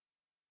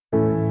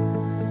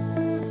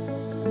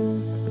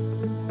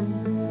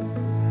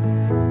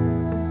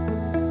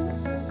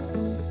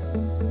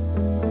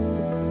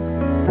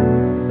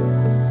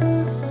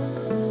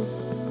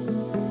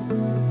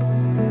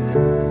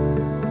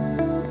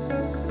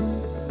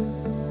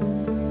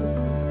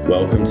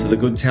Welcome to the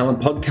Good Talent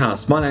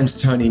Podcast. My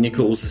name's Tony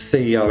Nichols, the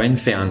CEO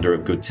and founder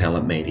of Good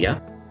Talent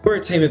Media. We're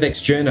a team of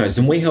ex-journos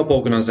and we help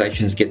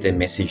organisations get their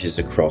messages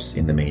across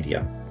in the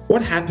media.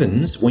 What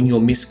happens when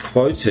you're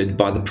misquoted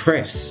by the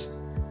press?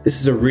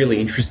 This is a really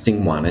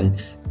interesting one,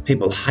 and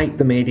people hate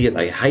the media,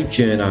 they hate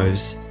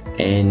journos,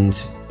 and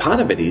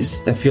part of it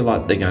is they feel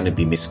like they're going to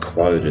be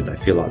misquoted, they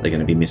feel like they're going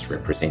to be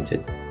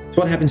misrepresented.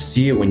 So what happens to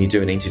you when you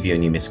do an interview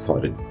and you're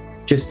misquoted?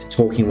 Just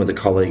talking with a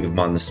colleague of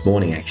mine this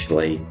morning,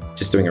 actually,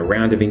 just doing a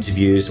round of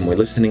interviews, and we're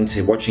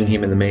watching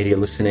him in the media,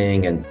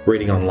 listening and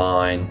reading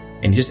online,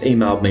 and he just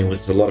emailed me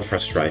with a lot of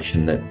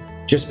frustration that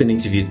just been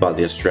interviewed by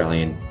The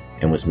Australian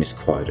and was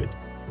misquoted.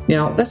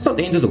 Now, that's not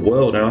the end of the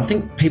world, and I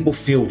think people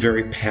feel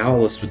very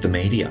powerless with the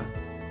media.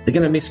 They're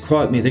going to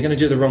misquote me, they're going to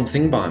do the wrong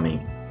thing by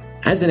me.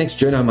 As an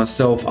ex-journo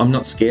myself, I'm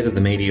not scared of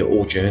the media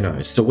or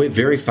journos, so we're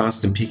very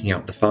fast in picking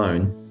up the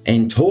phone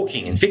and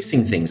talking and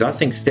fixing things. I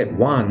think step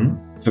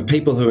one, for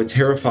people who are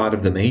terrified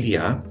of the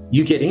media,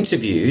 you get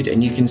interviewed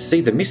and you can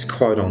see the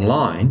misquote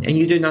online and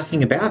you do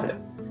nothing about it.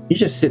 You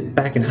just sit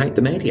back and hate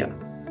the media.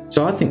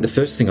 So I think the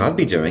first thing I'd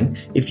be doing,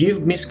 if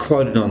you've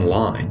misquoted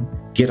online,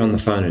 get on the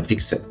phone and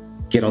fix it.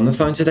 Get on the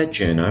phone to that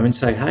journo and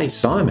say, hey,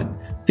 Simon,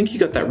 I think you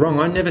got that wrong.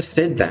 I never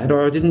said that,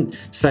 or I didn't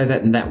say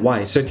that in that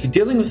way. So if you're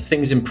dealing with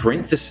things in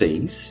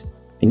parentheses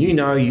and you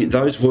know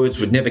those words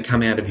would never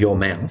come out of your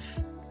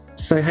mouth,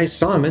 say, hey,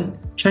 Simon,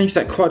 change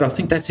that quote. I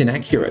think that's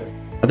inaccurate.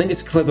 I think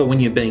it's clever when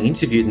you're being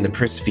interviewed in the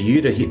press for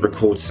you to hit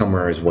record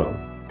somewhere as well.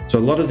 So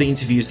a lot of the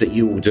interviews that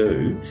you will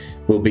do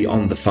will be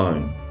on the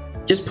phone.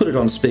 Just put it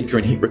on speaker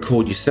and hit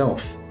record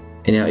yourself.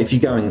 And now, if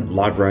you're going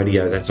live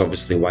radio, that's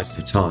obviously a waste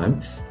of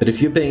time. But if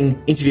you're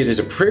being interviewed as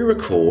a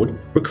pre-record,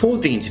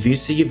 record the interview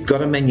so you've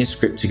got a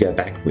manuscript to go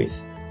back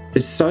with.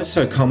 It's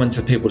so common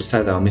for people to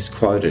say they are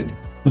misquoted.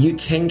 You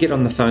can get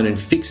on the phone and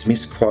fix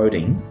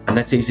misquoting, and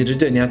that's easy to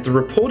do. Now, if the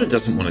reporter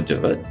doesn't want to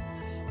do it,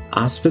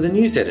 ask for the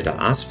news editor,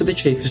 ask for the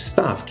chief of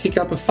staff, kick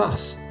up a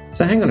fuss.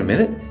 So hang on a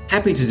minute,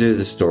 happy to do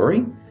the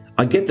story.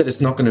 I get that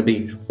it's not going to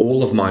be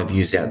all of my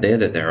views out there,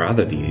 that there are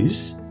other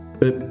views,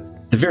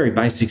 but the very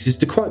basics is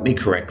to quote me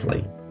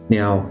correctly.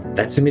 Now,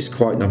 that's a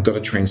misquote and I've got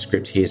a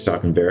transcript here so I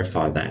can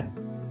verify that.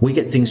 We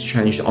get things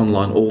changed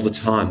online all the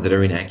time that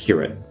are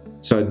inaccurate.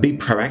 So be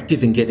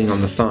proactive in getting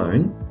on the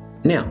phone.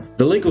 Now,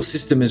 the legal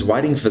system is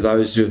waiting for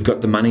those who have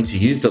got the money to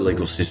use the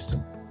legal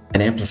system.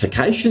 An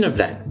amplification of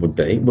that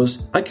was,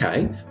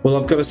 okay, well,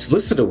 I've got a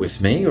solicitor with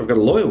me, or I've got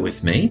a lawyer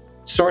with me.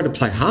 Sorry to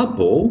play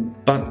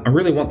hardball, but I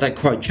really want that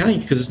quote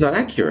changed because it's not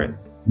accurate.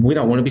 We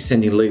don't want to be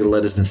sending legal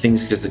letters and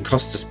things because it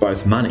costs us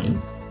both money,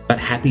 but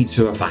happy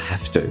to if I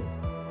have to.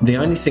 The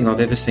only thing I've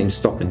ever seen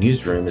stop a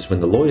newsroom is when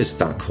the lawyers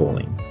start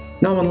calling.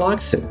 No one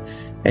likes it.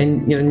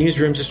 And,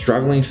 newsrooms are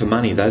struggling for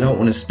money. They don't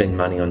want to spend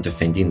money on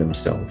defending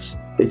themselves.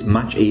 It's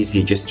much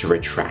easier just to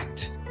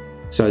retract.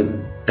 So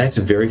that's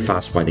a very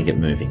fast way to get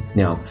moving.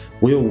 Now,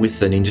 we were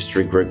with an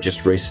industry group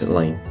just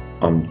recently.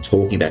 I'm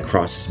talking about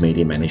crisis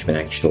media management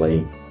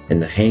actually,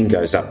 and the hand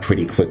goes up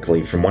pretty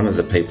quickly from one of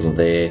the people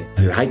there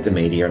who hate the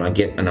media, and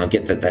I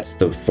get that that's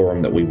the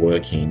forum that we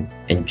work in,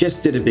 and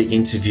just did a big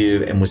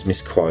interview and was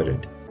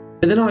misquoted.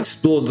 But then I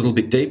explored a little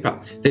bit deeper.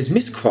 There's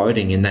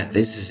misquoting in that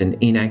this is an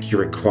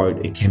inaccurate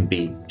quote, it can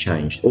be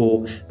changed.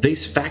 Or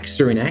these facts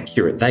are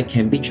inaccurate, they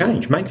can be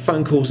changed. Make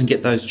phone calls and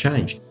get those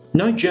changed.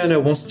 No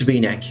journo wants to be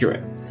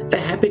inaccurate. They're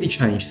happy to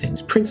change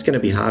things. Print's going to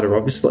be harder,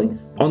 obviously.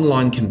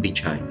 Online can be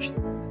changed.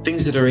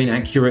 Things that are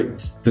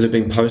inaccurate that have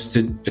been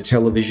posted for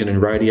television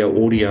and radio,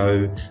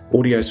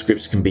 audio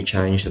scripts can be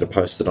changed that are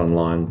posted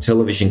online.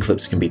 Television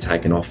clips can be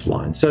taken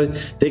offline. So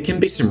there can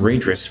be some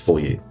redress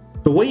for you.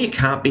 But where you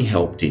can't be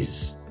helped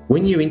is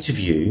when you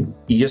interview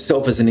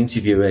yourself as an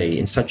interviewee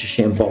in such a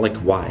shambolic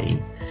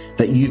way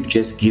that you've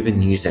just given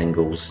news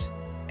angles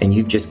and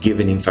you've just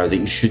given info that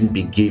you shouldn't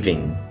be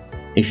giving.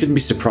 You shouldn't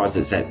be surprised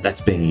that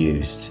that's being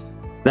used.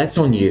 That's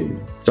on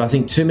you. So I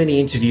think too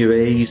many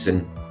interviewees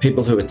and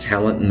people who are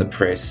talent in the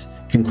press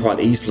can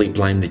quite easily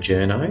blame the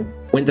journo,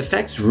 when the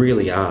facts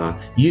really are,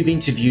 you've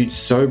interviewed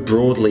so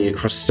broadly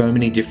across so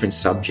many different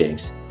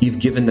subjects, you've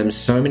given them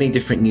so many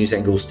different news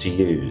angles to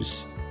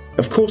use.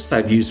 Of course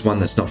they've used one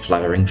that's not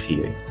flattering for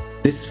you.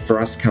 This for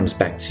us comes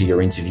back to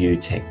your interview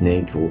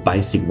technique or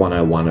basic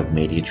 101 of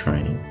media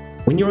training.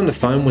 When you're on the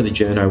phone with a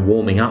journo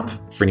warming up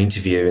for an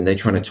interview and they're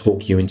trying to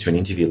talk you into an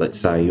interview, let's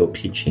say you're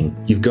pitching,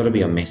 you've got to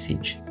be on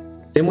message.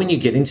 Then when you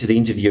get into the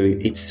interview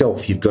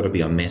itself, you've got to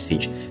be on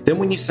message. Then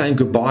when you're saying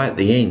goodbye at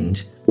the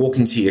end,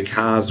 walking to your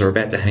cars or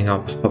about to hang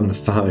up on the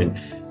phone,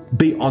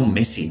 be on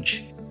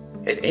message.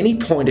 At any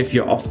point, if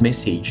you're off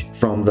message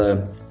from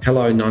the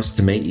hello, nice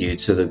to meet you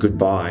to the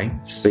goodbye,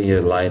 see you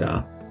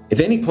later, if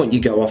at any point you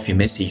go off your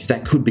message,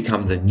 that could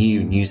become the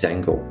new news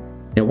angle.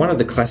 Now, one of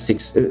the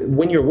classics,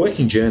 when you're a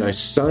working journo,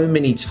 so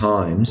many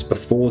times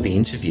before the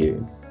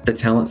interview, the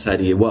talent say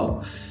to you,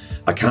 well,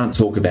 I can't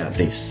talk about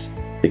this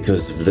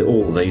because of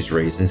all these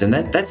reasons. And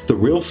that's the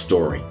real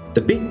story.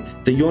 The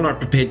bit that you're not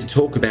prepared to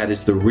talk about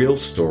is the real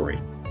story.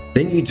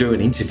 Then you do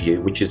an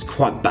interview, which is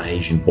quite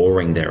beige and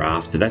boring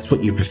thereafter. That's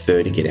what you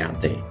prefer to get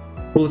out there.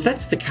 Well, if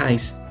that's the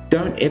case,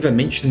 don't ever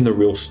mention the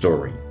real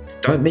story.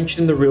 Don't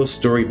mention the real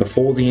story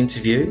before the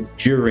interview,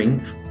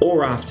 during,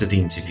 or after the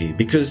interview,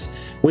 because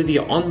whether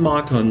you're on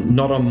mic or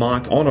not on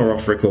mic, on or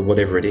off record,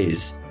 whatever it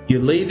is, you're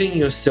leaving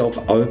yourself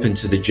open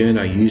to the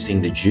journo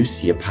using the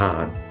juicier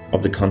part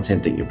of the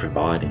content that you're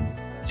providing.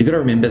 So you've got to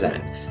remember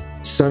that.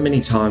 So many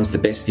times the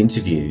best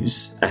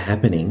interviews are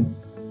happening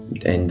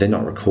and they're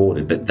not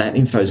recorded, but that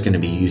info is going to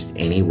be used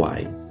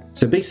anyway.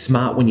 So be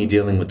smart when you're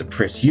dealing with the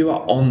press. You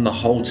are on the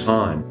whole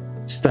time.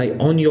 Stay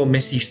on your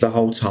message the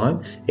whole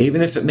time,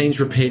 even if it means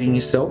repeating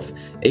yourself,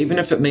 even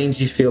if it means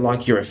you feel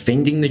like you're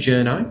offending the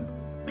journo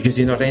because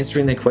you're not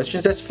answering their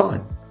questions, that's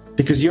fine.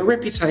 Because your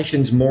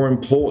reputation's more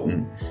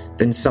important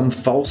than some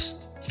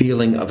false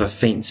feeling of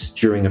offense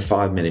during a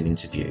 5-minute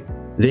interview.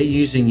 They're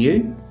using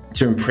you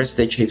to impress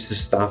their chiefs of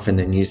staff and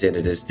their news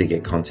editors to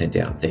get content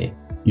out there.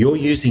 You're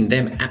using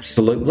them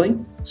absolutely,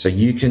 so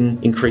you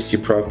can increase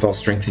your profile,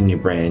 strengthen your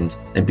brand,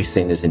 and be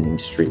seen as an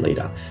industry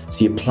leader.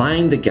 So you're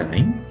playing the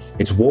game.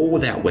 It's war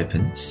without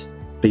weapons,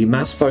 but you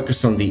must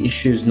focus on the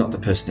issues, not the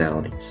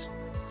personalities.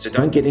 So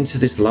don't get into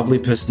this lovely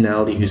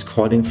personality who's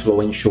quite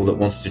influential that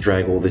wants to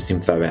drag all this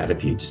info out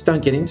of you. Just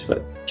don't get into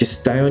it.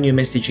 Just stay on your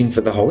messaging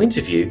for the whole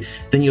interview.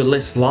 Then you're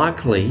less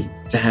likely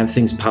to have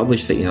things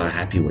published that you're not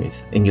happy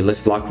with. And you're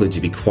less likely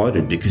to be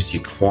quoted because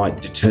you're quite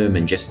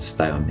determined just to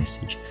stay on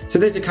message. So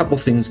there's a couple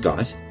things,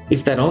 guys.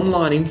 If that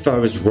online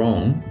info is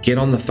wrong, get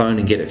on the phone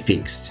and get it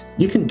fixed.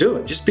 You can do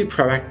it. Just be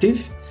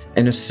proactive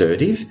and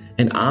assertive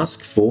and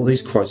ask for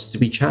these quotes to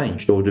be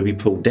changed or to be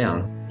pulled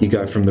down. You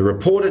go from the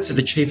reporter to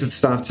the chief of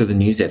staff to the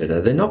news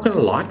editor. They're not going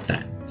to like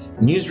that.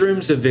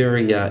 Newsrooms are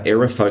very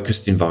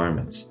error-focused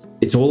environments.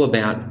 It's all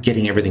about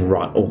getting everything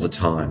right all the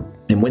time.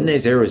 And when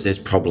there's errors, there's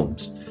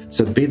problems.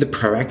 So be the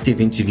proactive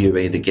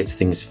interviewee that gets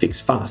things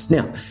fixed fast.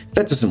 Now, if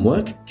that doesn't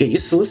work, get your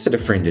solicitor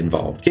friend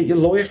involved. Get your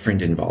lawyer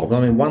friend involved.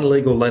 I mean, one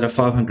legal letter,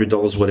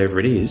 $500, whatever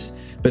it is.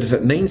 But if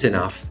it means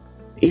enough,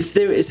 if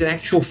there is an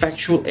actual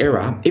factual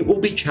error, it will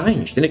be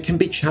changed, and it can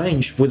be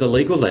changed with a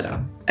legal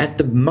letter. At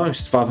the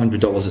most,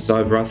 $500 is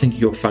over. I think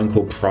your phone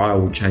call prior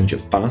will change it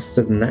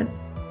faster than that.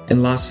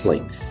 And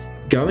lastly,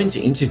 go into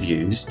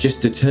interviews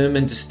just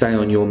determined to stay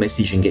on your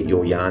message and get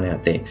your yarn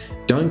out there.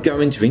 Don't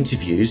go into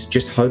interviews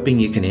just hoping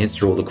you can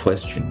answer all the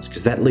questions,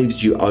 because that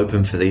leaves you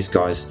open for these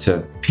guys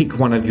to pick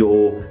one of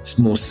your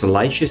more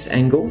salacious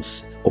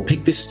angles or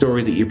pick this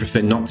story that you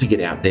prefer not to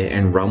get out there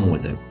and run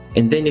with it.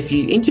 And then if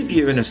you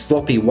interview in a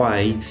sloppy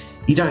way,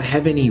 you don't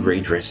have any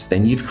redress,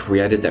 then you've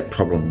created that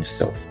problem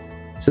yourself.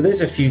 So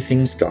there's a few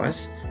things,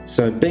 guys.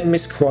 So being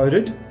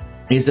misquoted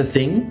is a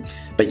thing,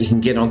 but you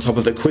can get on top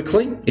of it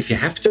quickly if you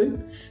have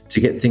to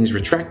get things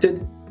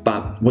retracted.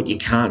 But what you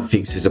can't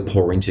fix is a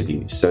poor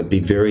interview. So be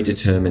very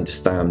determined to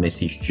stay on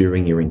message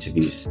during your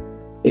interviews.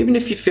 Even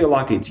if you feel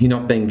like you're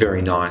not being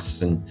very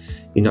nice and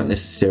you're not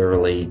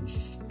necessarily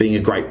being a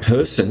great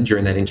person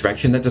during that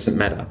interaction, that doesn't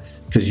matter,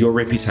 because your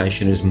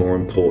reputation is more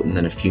important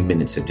than a few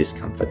minutes of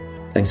discomfort.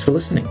 Thanks for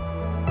listening.